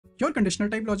Your conditional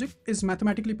type logic is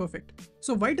mathematically perfect.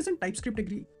 So why doesn't TypeScript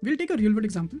agree? We'll take a real world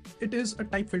example. It is a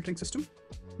type filtering system.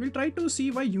 We'll try to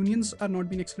see why unions are not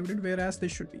being excluded, whereas they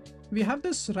should be. We have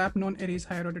this wrap non-arrays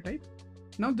higher order type.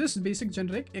 Now this basic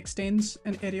generic extends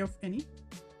an array of any.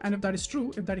 And if that is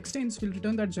true, if that extends, we'll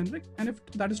return that generic. And if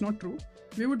that is not true,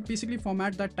 we would basically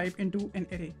format that type into an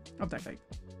array of that type.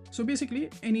 So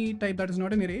basically any type that is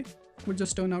not an array would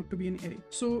just turn out to be an array.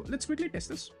 So let's quickly test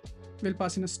this. We'll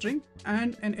pass in a string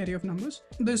and an array of numbers.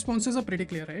 The responses are pretty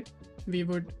clear, right? We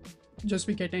would just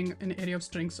be getting an array of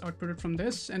strings outputted from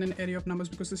this and an array of numbers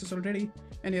because this is already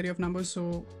an array of numbers.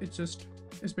 So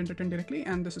it's been written directly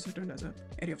and this is returned as an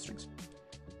array of strings.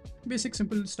 Basic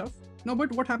simple stuff. Now,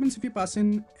 but what happens if we pass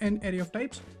in an array of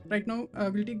types? Right now,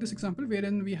 we'll take this example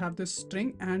wherein we have this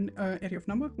string and array of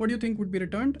number. What do you think would be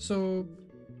returned? So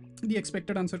the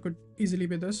expected answer could easily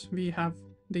be this. We have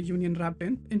the union wrapped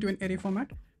into an array format,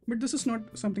 but this is not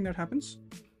something that happens.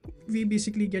 We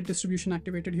basically get distribution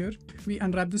activated here. We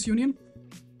unwrap this union,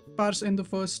 parse in the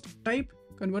first type,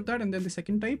 convert that, and then the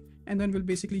second type, and then we'll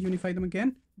basically unify them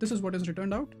again. This is what is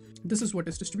returned out. This is what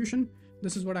is distribution.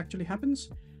 This is what actually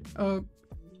happens.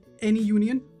 Any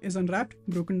union is unwrapped,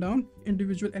 broken down,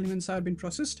 individual elements have been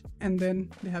processed, and then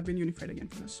they have been unified again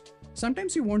for us.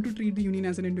 Sometimes you want to treat the union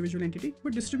as an individual entity,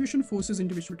 but distribution forces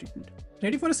individual treatment.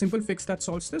 Ready for a simple fix that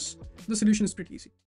solves this? The solution is pretty easy.